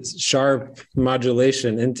very sharp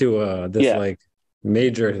modulation into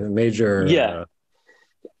major.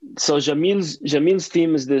 So Jamil's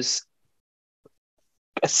theme is this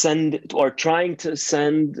ascend or trying to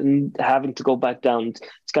ascend and having to go back down.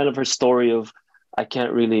 It's kind of her story of, I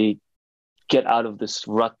can't really get out of this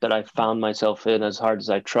rut that I found myself in as hard as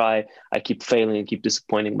I try. I keep failing and keep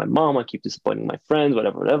disappointing my mom. I keep disappointing my friends,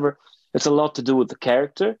 whatever. It's a lot to do with the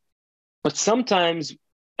character. But sometimes,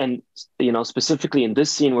 and specifically in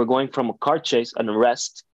this scene, we're going from a car chase, an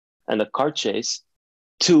arrest and a car chase,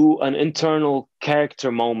 to an internal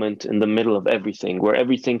character moment in the middle of everything, where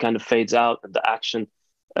everything kind of fades out and the action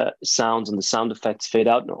sounds and the sound effects fade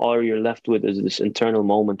out, and all you're left with is this internal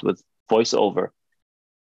moment with voiceover.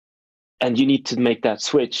 And you need to make that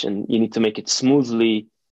switch, and you need to make it smoothly,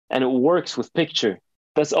 and it works with picture.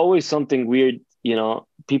 That's always something weird,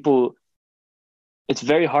 people, it's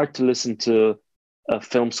very hard to listen to a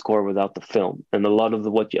film score without the film. And a lot of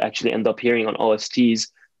what you actually end up hearing on OSTs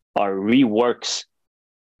are reworks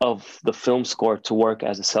of the film score to work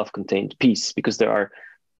as a self-contained piece, because there are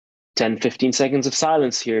 10, 15 seconds of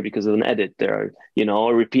silence here because of an edit. There are,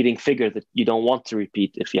 a repeating figure that you don't want to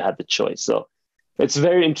repeat if you had the choice. So it's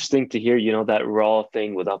very interesting to hear, that raw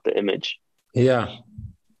thing without the image. Yeah.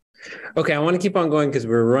 Okay, I want to keep on going because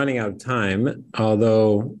we're running out of time.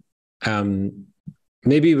 Although,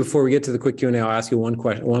 maybe before we get to the quick Q&A, I'll ask you one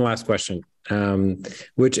last question,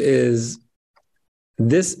 which is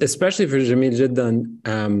this, especially for Jamil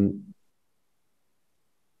Jiddan,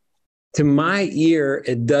 to my ear,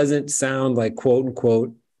 it doesn't sound like quote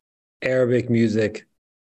unquote Arabic music,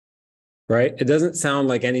 right? It doesn't sound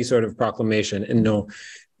like any sort of proclamation. And no,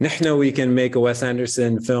 we can make a Wes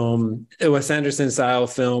Anderson style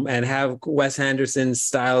film and have Wes Anderson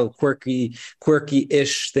style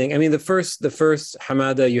quirky-ish thing. The first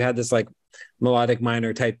Hamada, you had this like melodic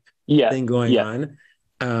minor type thing going on.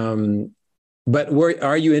 But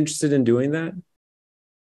are you interested in doing that?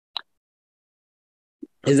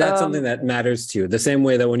 Is that something that matters to you? The same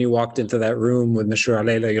way that when you walked into that room with Mashrou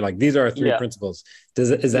Leila, you're like, these are our three principles.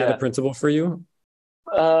 Is that a principle for you?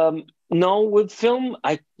 No, with film,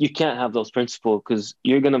 you can't have those principles because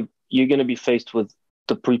you're gonna be faced with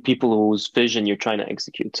the people whose vision you're trying to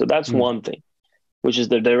execute. So that's one thing, which is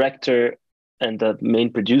the director and the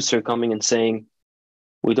main producer coming and saying,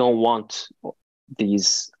 we don't want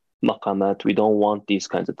these maqamat, we don't want these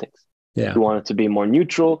kinds of things. Yeah. We want it to be more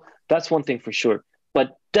neutral. That's one thing for sure.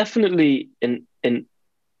 But definitely in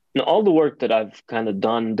all the work that I've kind of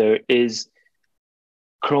done, there is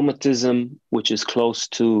chromatism, which is close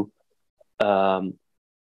to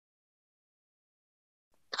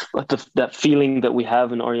that feeling that we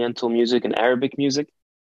have in Oriental music and Arabic music,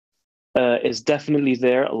 is definitely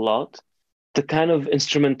there a lot. The kind of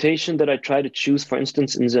instrumentation that I try to choose, for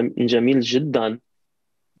instance, in Jamil Jiddan,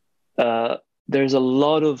 there's a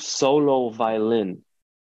lot of solo violin.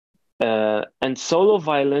 And solo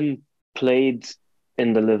violin played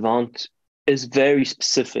in the Levant is very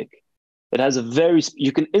specific. It has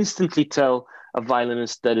you can instantly tell a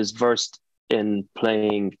violinist that is versed in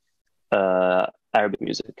playing Arabic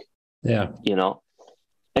music. Yeah. You know?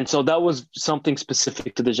 And so that was something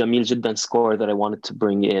specific to the Jamil Jiddan score that I wanted to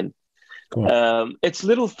bring in. Cool. It's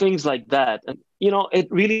little things like that. And, it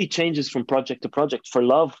really changes from project to project. For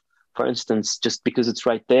Love, for instance, just because it's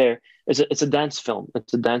right there, it's a dance film.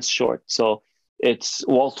 It's a dance short. So it's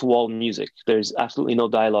wall-to-wall music. There's absolutely no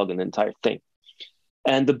dialogue in the entire thing.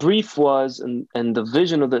 And the brief was, and the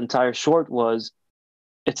vision of the entire short was,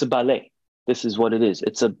 it's a ballet. This is what it is.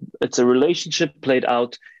 It's a relationship played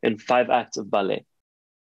out in 5 acts of ballet.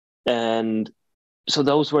 And so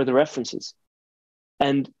those were the references.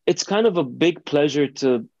 And it's kind of a big pleasure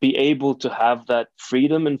to be able to have that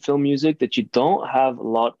freedom in film music that you don't have a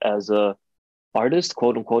lot as a artist,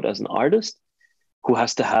 quote unquote, as an artist who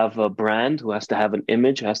has to have a brand, who has to have an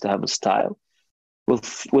image, who has to have a style.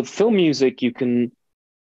 With film music, you can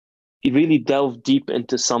really delve deep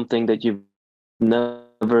into something that you've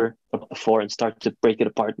never before and start to break it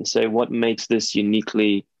apart and say, what makes this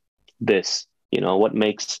uniquely this? What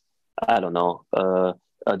makes, I don't know,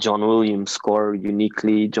 a John Williams score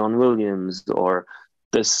uniquely John Williams, or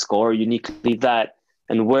this score uniquely that,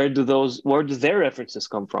 and where do their references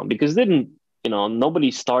come from? Because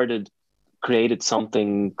nobody created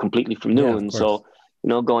something completely from new. And so,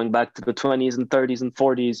 going back to the 20s and 30s and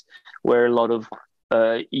 40s, where a lot of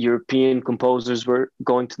European composers were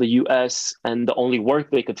going to the US and the only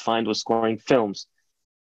work they could find was scoring films.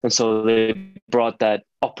 And so they brought that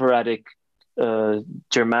operatic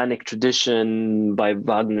Germanic tradition by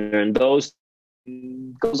Wagner, and those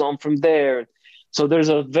goes on from there. So there's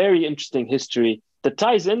a very interesting history that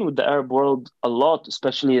ties in with the Arab world a lot,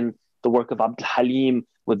 especially in the work of Abd al-Halim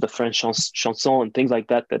with the French chanson and things like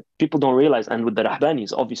that people don't realize, and with the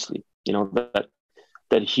Rahbanis, obviously,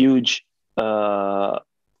 that huge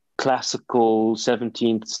classical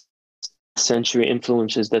 17th century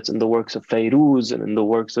influences that's in the works of Fairuz and in the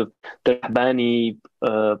works of the Rahbani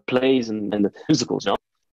plays and the musicals.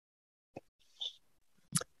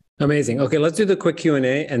 Amazing. Okay, let's do the quick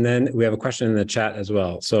Q&A, and then we have a question in the chat as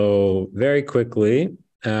well. So very quickly,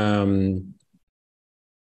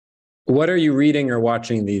 what are you reading or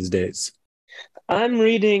watching these days? I'm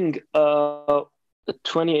reading a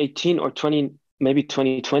 2018 or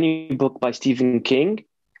 2020 book by Stephen King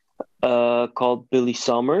called Billy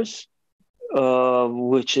Summers,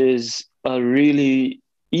 which is a really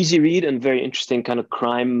easy read and very interesting kind of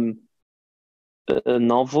crime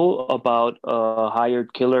novel about a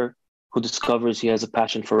hired killer who discovers he has a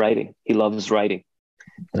passion for writing. He loves writing.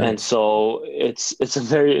 Nice. And so it's a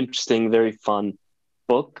very interesting, very fun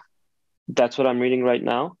book. That's what I'm reading right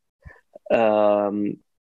now. I'm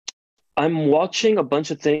watching a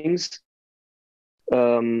bunch of things.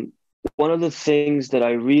 One of the things that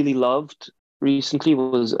I really loved recently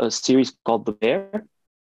was a series called The Bear.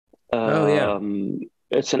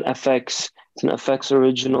 It's an FX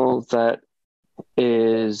original that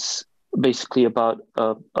is basically about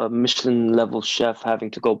a Michelin level chef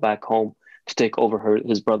having to go back home to take over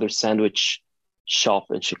his brother's sandwich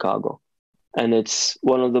shop in Chicago. And it's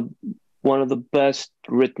one of the best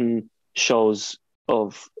written shows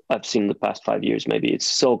I've seen in the past 5 years, maybe. It's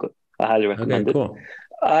so good. I highly recommend it. Cool.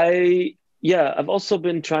 I've also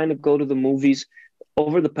been trying to go to the movies.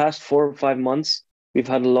 Over the past 4 or 5 months, we've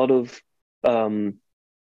had a lot of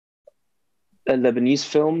Lebanese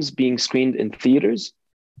films being screened in theaters,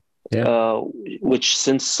 which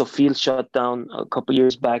since Sofil shut down a couple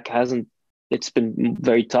years back, it's been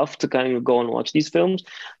very tough to kind of go and watch these films.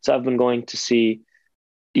 So I've been going to see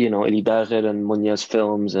Elie Dager and Munya's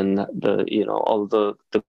films and all the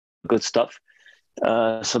good stuff.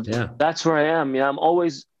 So Yeah. that's where I am. Yeah,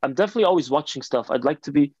 I'm definitely always watching stuff. I'd like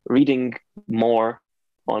to be reading more,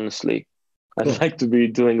 honestly. I'd Cool. like to be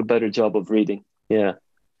doing a better job of reading. Yeah.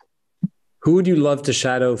 Who would you love to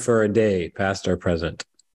shadow for a day, past or present?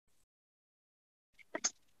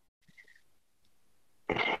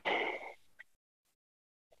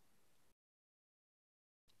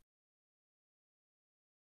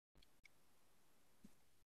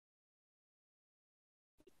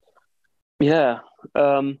 Yeah.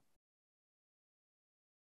 Um,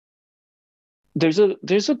 there's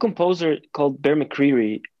a composer called Bear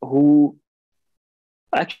McCreary who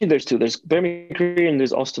actually there's two. There's Bear McCreary and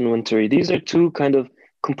there's Austin Wintory. These are two kind of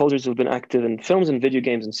composers who've been active in films and video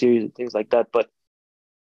games and series and things like that, but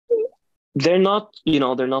they're not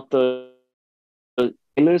the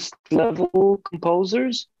A-list level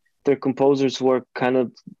composers. They're composers who are kind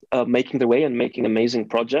of making their way and making amazing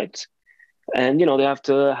projects. And they have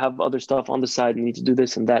to have other stuff on the side and need to do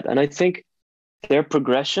this and that. And I think their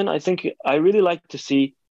progression, I think I really like to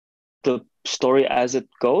see the story as it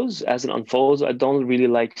goes, as it unfolds. I don't really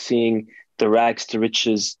like seeing the rags to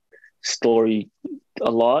riches story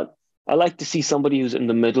a lot. I like to see somebody who's in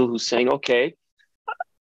the middle who's saying, okay,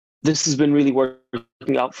 this has been really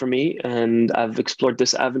working out for me and I've explored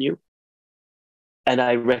this avenue. And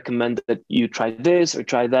I recommend that you try this or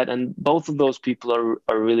try that. And both of those people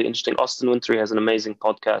are really interesting. Austin Wintory has an amazing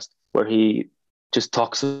podcast where he just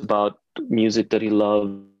talks about music that he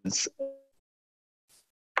loves.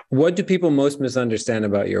 What do people most misunderstand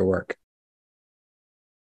about your work?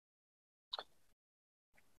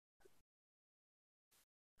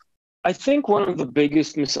 I think one of the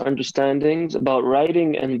biggest misunderstandings about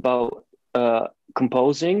writing and about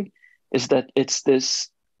composing is that it's this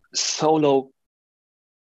solo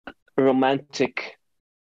romantic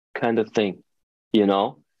kind of thing, you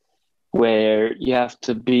know, where you have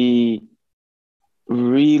to be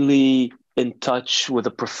really in touch with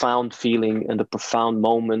a profound feeling and a profound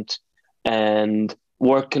moment, and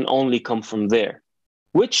work can only come from there,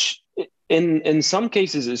 which in some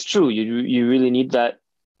cases is true. You really need that.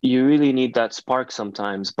 You really need that spark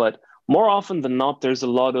sometimes, but more often than not, there's a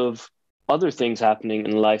lot of other things happening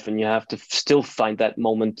in life, and you have to still find that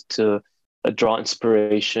moment to draw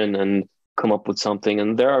inspiration and come up with something.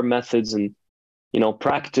 And there are methods and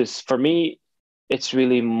practice. For me, it's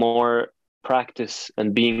really more practice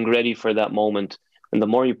and being ready for that moment. And the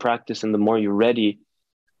more you practice and the more you're ready,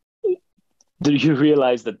 you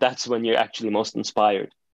realize that that's when you're actually most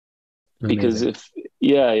inspired. Because Amazing.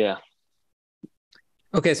 yeah.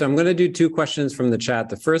 Okay, so I'm going to do two questions from the chat.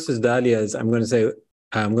 The first is Dalia's. I'm going to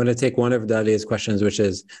take one of Dalia's questions, which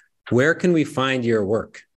is, where can we find your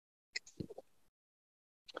work?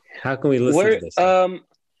 How can we listen to Where this stuff?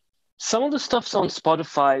 some of the stuff's on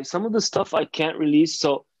Spotify, some of the stuff I can't release.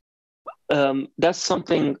 So that's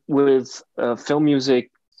something with film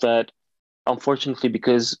music that, unfortunately,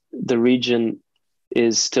 because the region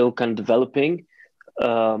is still kind of developing,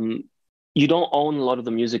 um, you don't own a lot of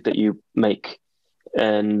the music that you make.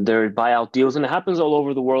 And there are buyout deals, and it happens all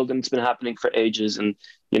over the world, and it's been happening for ages. And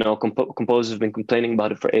composers have been complaining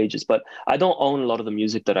about it for ages. But I don't own a lot of the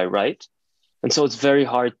music that I write, and so it's very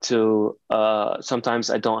hard to. Sometimes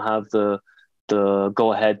I don't have the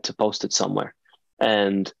go ahead to post it somewhere,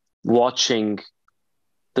 and watching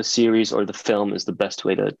the series or the film is the best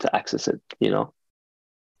way to access it.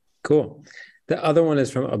 Cool. The other one is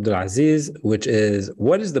from Abdulaziz, which is,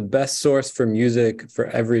 what is the best source for music for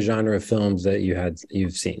every genre of films that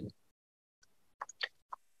you've seen?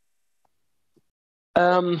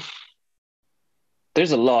 Um,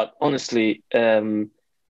 there's a lot, honestly. I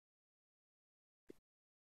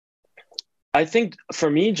think for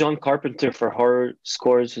me, John Carpenter for horror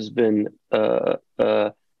scores has been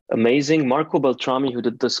amazing. Marco Beltrami, who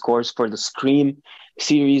did the scores for the Scream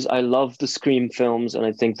series, I love the Scream films, and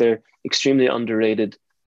I think they're extremely underrated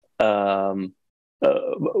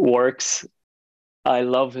works. I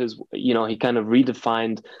love he kind of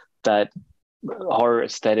redefined that horror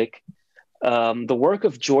aesthetic. The work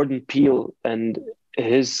of Jordan Peele and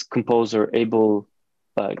his composer, Abel,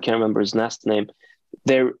 I can't remember his last name,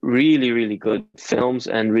 they're really, really good films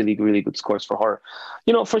and really, really good scores for horror.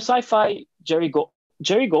 For sci-fi, Jerry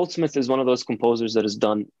Goldsmith is one of those composers that has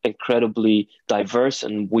done incredibly diverse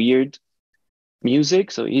and weird music.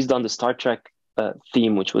 So he's done the Star Trek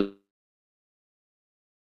theme, which was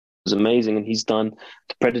amazing, and he's done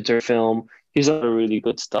the Predator film. He's done really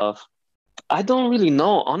good stuff. I don't really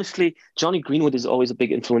know. Honestly, Johnny Greenwood is always a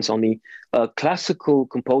big influence on me. Classical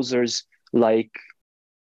composers like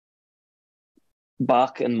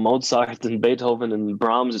Bach and Mozart and Beethoven and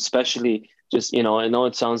Brahms, especially, just, I know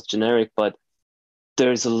it sounds generic, but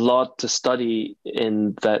there's a lot to study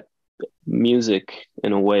in that music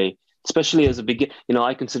in a way, especially as a beginner.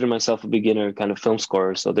 I consider myself a beginner kind of film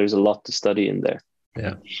scorer, so there's a lot to study in there.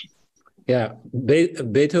 Yeah. Yeah.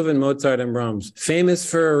 Beethoven, Mozart, and Brahms, famous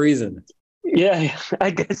for a reason. Yeah, I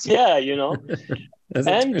guess, yeah,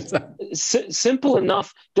 And simple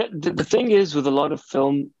enough. The thing is, with a lot of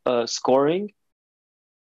film scoring,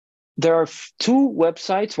 there are two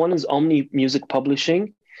websites. One is Omni Music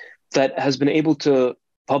Publishing, that has been able to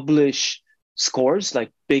publish scores,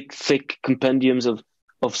 like big, thick compendiums of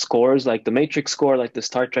scores, like the Matrix score, like the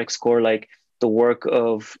Star Trek score, like the work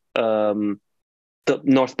of the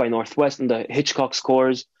North by Northwest and the Hitchcock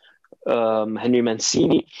scores, Henry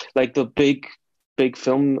Mancini, like the big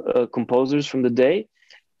film composers from the day.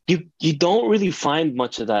 You don't really find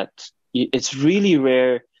much of that. It's really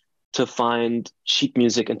rare to find sheet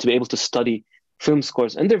music and to be able to study film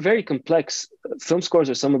scores, and they're very complex. Film scores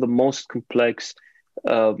are some of the most complex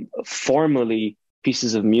formally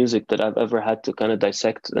pieces of music that I've ever had to kind of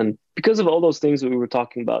dissect. And because of all those things that we were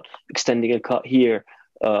talking about, extending a cut here,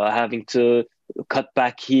 having to cut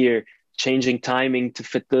back here, changing timing to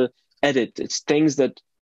fit the edit, it's things that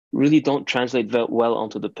really don't translate well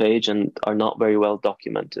onto the page and are not very well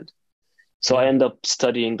documented. So I end up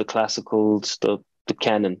studying the classicals, the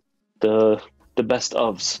canon, the best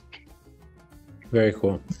ofs. Very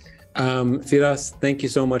cool. Firas, thank you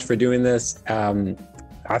so much for doing this.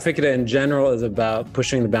 Afikra in general is about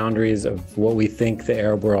pushing the boundaries of what we think the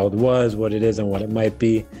Arab world was, what it is, and what it might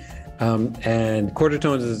be. And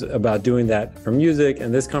Quartertones is about doing that for music.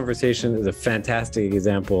 And this conversation is a fantastic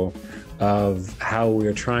example of how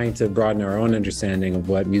we're trying to broaden our own understanding of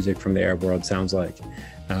what music from the Arab world sounds like.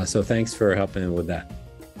 So thanks for helping with that.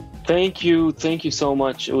 Thank you. Thank you so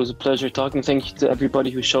much. It was a pleasure talking. Thank you to everybody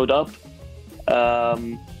who showed up.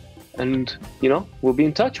 And, we'll be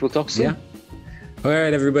in touch. We'll talk soon. Yeah. All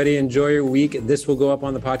right, everybody, enjoy your week. This will go up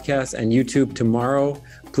on the podcast and YouTube tomorrow.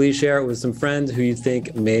 Please share it with some friends who you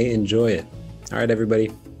think may enjoy it. All right,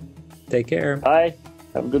 everybody, take care. Bye.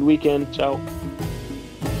 Have a good weekend. Ciao.